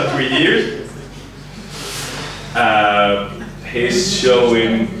less than 3 years. He's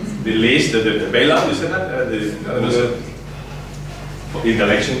showing the list, the bailout, you said that? In the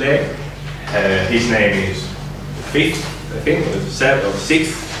election day. His name is 5th, I think, or 7th or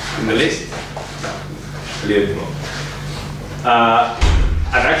 6th in the list. A little bit more.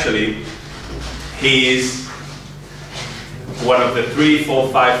 And actually, he is one of the 3, 4,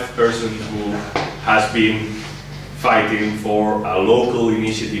 5 persons who has been fighting for a local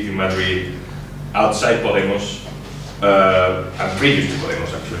initiative in Madrid outside Podemos, and previous to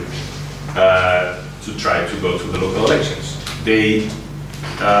Podemos actually, to try to go to the local elections. They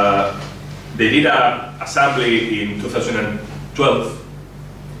did an assembly in 2012,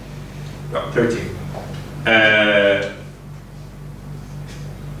 no, 13,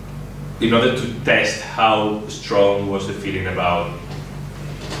 in order to test how strong was the feeling about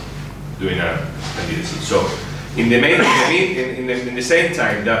doing a candidacy. So, in the same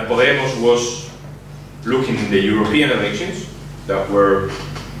time that Podemos was looking in the European elections that were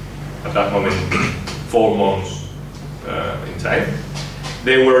at that moment 4 months in time,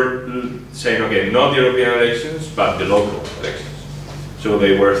 they were saying, okay, not the European elections, but the local elections. So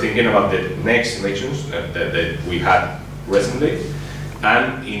they were thinking about the next elections that we had recently,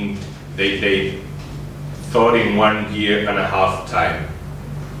 and they thought in 1.5 years time,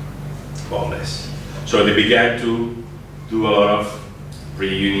 more or less. So they began to do a lot of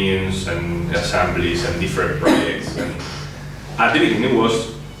reunions and assemblies and different projects. And at the beginning it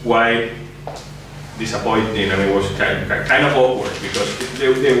was quite disappointing, and it was kind of awkward, because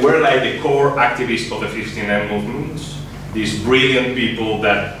they were like the core activists of the 15M movements, these brilliant people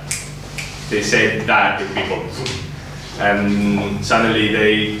that they said that to people. And suddenly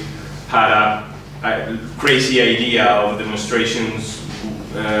they had a crazy idea of demonstrations,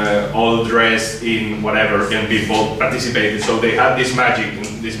 all dressed in whatever, and people participated. So they had this magic,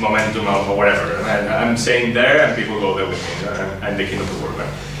 this momentum or whatever. And I'm saying there, and people go there with me. I'm the king of the world.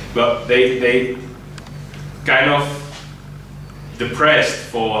 But they kind of depressed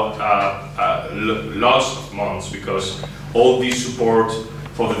for lots of months, because all this support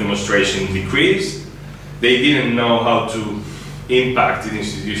for the demonstration decreased. They didn't know how to impact the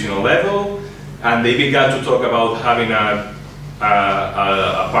institutional level, and they began to talk about having a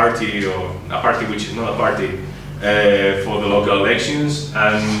party, or a party which is not a party, for the local elections,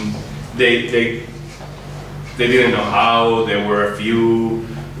 and they didn't know how. There were a few.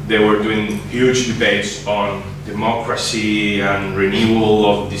 They were doing huge debates on democracy and renewal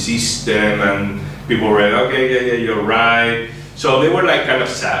of the system, and people were like, okay, yeah, you're right. So they were like kind of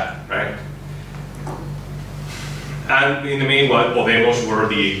sad, right? And in the meanwhile, Podemos were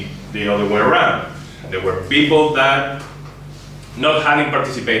the other way around. There were people that, not having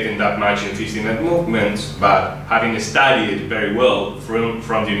participated that much in 15M movements, but having studied very well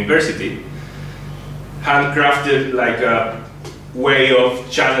from the university, handcrafted like a way of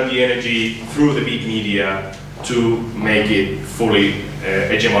channel the energy through the big media to make it fully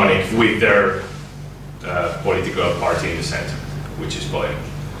hegemonic with their political party in the center, which is Podemos.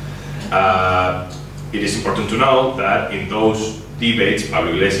 It is important to know that in those debates,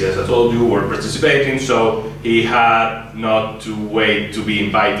 Pablo Iglesias, as I told you, were participating, so he had not to wait to be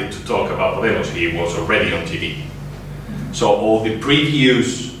invited to talk about Podemos. He was already on TV. So all the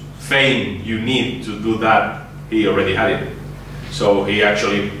previous fame you need to do that, he already had it. So he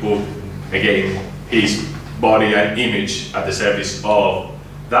actually put, again, his body and image at the service of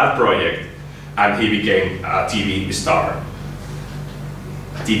that project, and he became a TV star.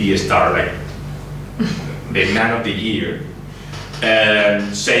 A TV star, like the man of the year,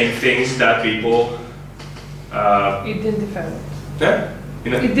 and saying things that people identify with. Yeah?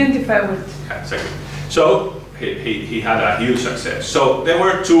 Identify with. Yeah, exactly. So he had a huge success. So there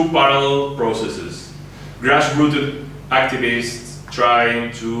were 2 parallel processes. Grassroots activists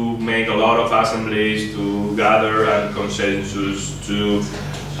trying to make a lot of assemblies to gather and consensus, to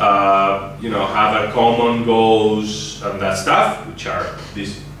have a common goals and that stuff, which are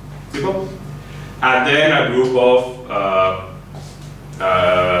these people. And then a group of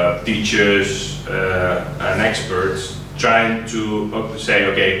teachers and experts trying to say,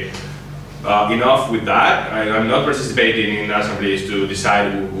 okay, enough with that. I'm not participating in assemblies to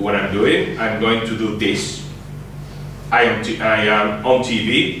decide what I'm doing. I'm going to do this. I am on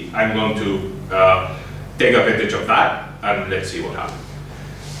TV, I'm going to take advantage of that, and let's see what happens.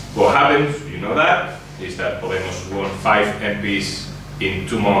 What happens, you know that, is that Podemos won 5 MPs in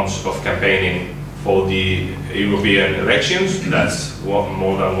 2 months of campaigning for the European elections. That's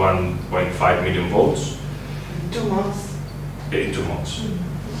more than 1.5 million votes. 2 months. In 2 months.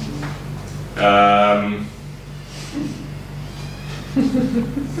 I've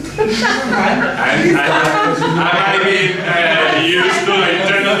been used to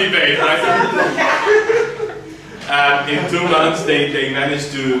internal debate, right? In 2 months, they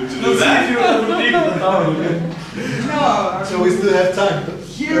managed to do that. No, So we still have time.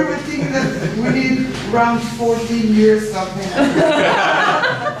 here we think that we need around 14 years, something like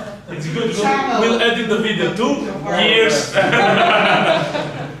that. It's good. Channel. We'll edit the video 2 years.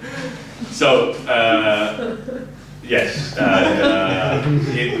 So, yes,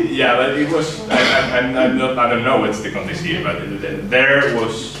 yeah, but it was, I don't know what's the context here, but there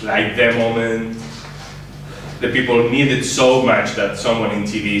was like the moment the people needed so much that someone in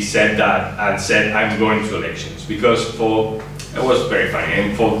TV said that and said, I'm going to elections. Because it was very funny,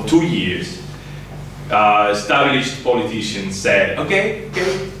 and for 2 years, established politicians said, okay,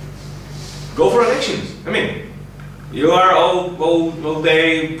 go for elections. I mean, you are all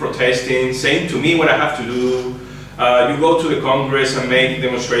day protesting, saying to me what I have to do. You go to the Congress and make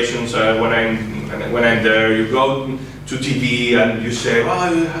demonstrations when I'm there. You go to TV and you say, oh,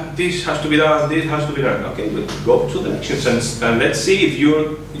 this has to be done, this has to be done. Okay, but go to the elections and let's see if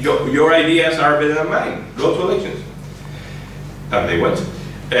your ideas are better than mine. Go to elections. And they went,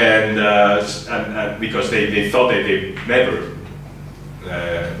 and because they thought that they never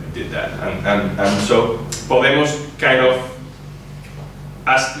did that, and so Podemos kind of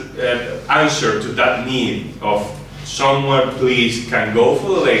answered to that need of someone please can go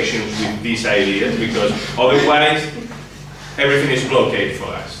for elections with these ideas, because otherwise everything is blockade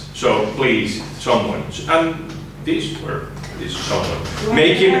for us. So please, someone, and these were this someone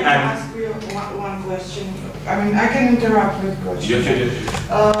making Can I ask you one question? I mean, I can interrupt with questions. Yes.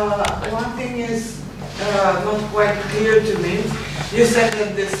 One thing is not quite clear to me. You said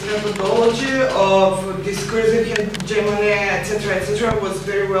that this methodology of discursive hegemony, etc., was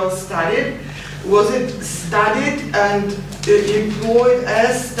very well studied. Was it studied and employed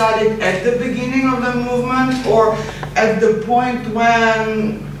as studied at the beginning of the movement, or at the point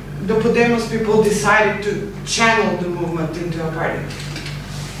when the Podemos people decided to channel the movement into a party?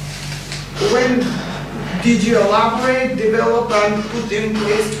 When did you elaborate, develop, and put in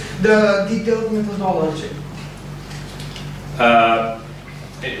place the detailed methodology?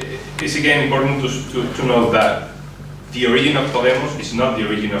 It's again important to know that the origin of Podemos is not the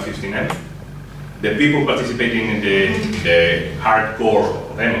origin of 59. The people participating in the hardcore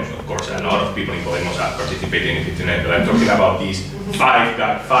Podemos, of course, a lot of people in Podemos are participating in 59, but I'm talking about these five,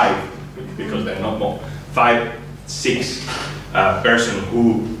 because they're not more, 5, 6 person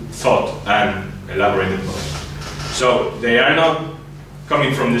who thought and elaborated Podemos. So they are not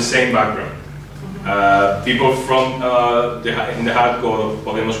coming from the same background. People from in the hardcore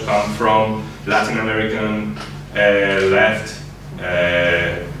Podemos come from Latin American left,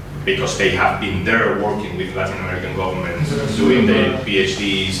 because they have been there working with Latin American governments, doing their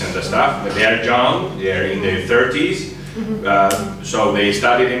PhDs and the stuff. But they are young, they are in their 30s, so they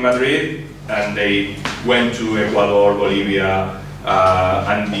studied in Madrid and they went to Ecuador, Bolivia,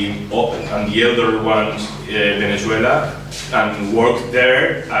 and the elder ones, Venezuela, and worked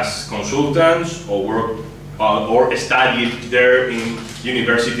there as consultants or studied there in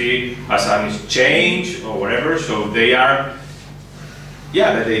university as an exchange or whatever. So they are,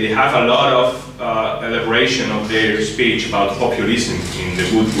 yeah, they have a lot of elaboration of their speech about populism in the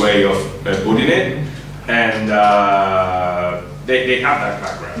good way of putting it, and they have that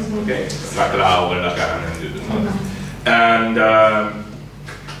background, okay? Bacalao and Lacan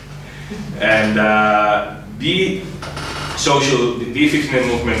and the social, the 59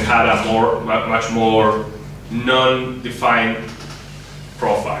 movement had a much more non-defined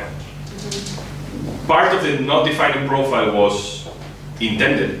profile. Part of the not defining profile was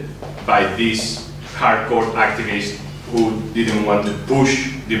intended by these hardcore activists who didn't want to push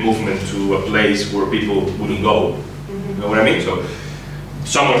the movement to a place where people wouldn't go. You know what I mean? So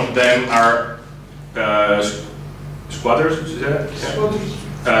some of them are squatters, yeah.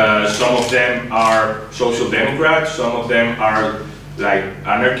 Some of them are social democrats, some of them are like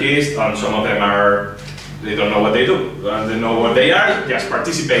anarchists, and some of them are, they don't know what they do. They know what they are, just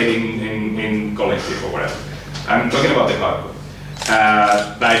participating in collective or whatever. I'm talking about the hardcore.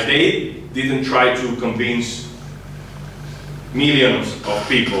 But they didn't try to convince millions of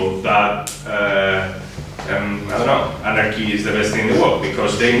people that I don't know, anarchy is the best thing in the world,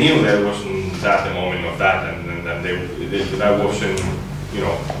 because they knew there wasn't that the moment of that, and that wasn't, you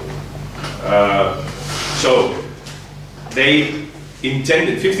know. So they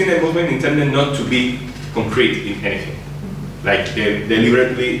intended, 15th movement intended not to be concrete in anything. Like they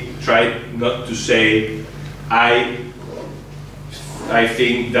deliberately tried not to say, I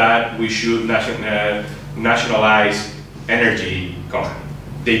think that we should nationalize energy company.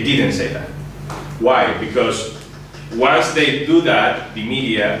 They didn't say that. Why? Because once they do that, the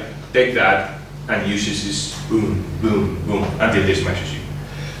media take that and uses this boom, boom, boom until they smashes you.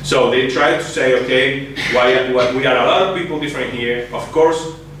 So they try to say, okay, we are a lot of people different here. Of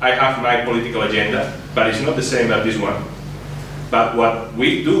course, I have my political agenda, but it's not the same as this one. But what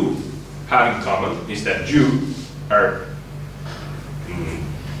we do have in common is that you are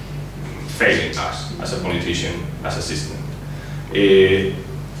failing us as a politician, as a system.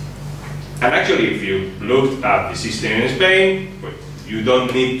 And actually, if you look at the system in Spain, you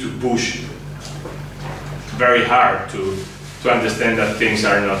don't need to push very hard to understand that things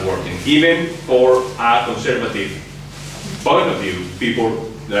are not working. Even for a conservative point of view, people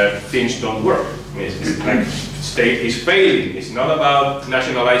that things don't work. It's like state is failing. It's not about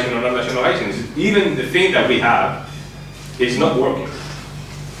nationalizing or not nationalizing. It's even the thing that we have is not working.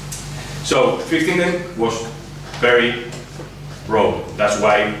 So 15 was very broad. That's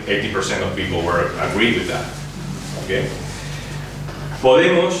why 80% of people were agreed with that. Okay.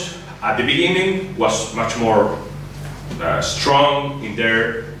 Podemos at the beginning was much more strong in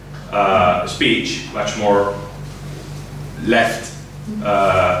their speech, much more left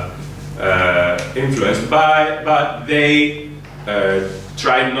influenced by, but they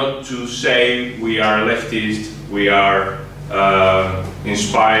try not to say we are leftist, we are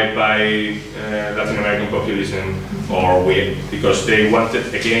inspired by Latin American populism, or because they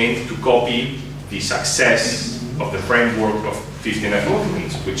wanted again to copy the success of the framework of 15F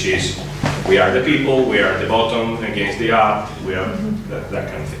movements, which is we are the people, we are the bottom against the up, we are that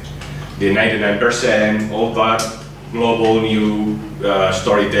kind of thing. The 99%, all that global new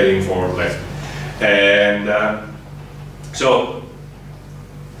storytelling for left. And so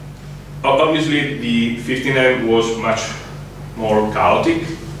obviously the 15M was much more chaotic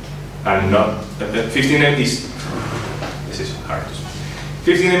and not, 15M is, this is hard to say,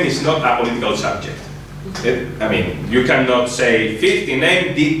 15M is not a political subject. I mean, you cannot say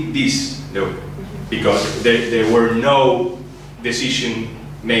 15M did this, no, because there were no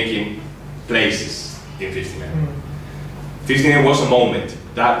decision-making places in 15M. 15M was a moment,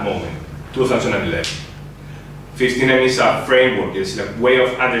 that moment, 2011. 15M is a framework, it's a way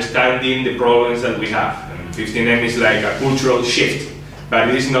of understanding the problems that we have. And 15M is like a cultural shift, but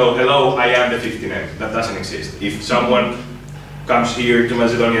it is no, hello, I am the 15M. That doesn't exist. If someone comes here to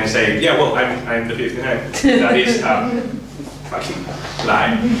Macedonia and say, yeah, well, I'm the 15M, that is a fucking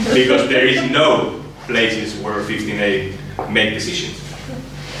lie. Because there is no places where 15A make decisions.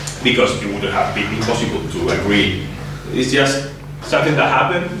 Because it would have been impossible to agree. It's just something that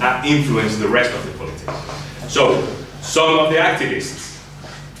happened and influenced the rest of the politics. So, some of the activists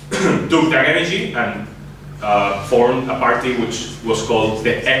took that energy and formed a party which was called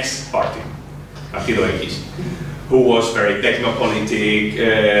the X Party, Partido X, who was very technopolitic,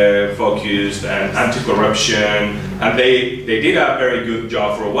 focused and anti-corruption, and they did a very good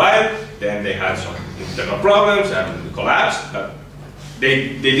job for a while. Then they had some internal problems and collapsed, but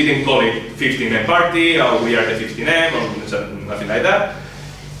they didn't call it 15M Party, or we are the 15M, or nothing like that.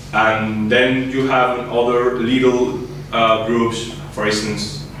 And then you have other little groups, for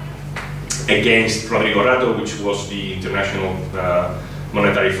instance, against Rodrigo Rato, which was the International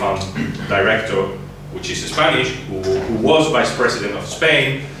Monetary Fund director, which is Spanish, who was vice president of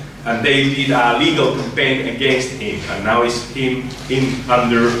Spain, and they did a legal campaign against him, and now he's being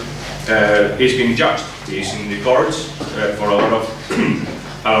judged. He's in the courts for a lot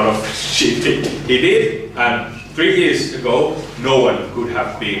of shit he did, and 3 years ago, no one could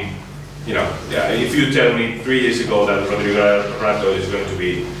have been, you know, if you tell me 3 years ago that Rodrigo Rato is going to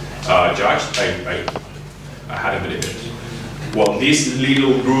be judged, I hadn't believed it. Well, this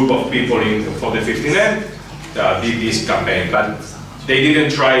little group of people for the 15M did this campaign, but they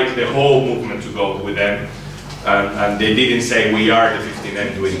didn't try the whole movement to go with them, and they didn't say we are the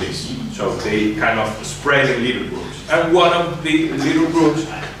 15M doing this. So they kind of spread in little groups. And one of the little groups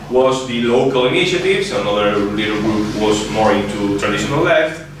was the local initiatives, another little group was more into traditional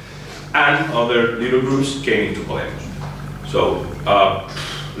left, and other little groups came into Podemos. So a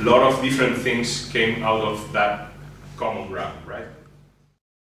lot of different things came out of that common ground, right?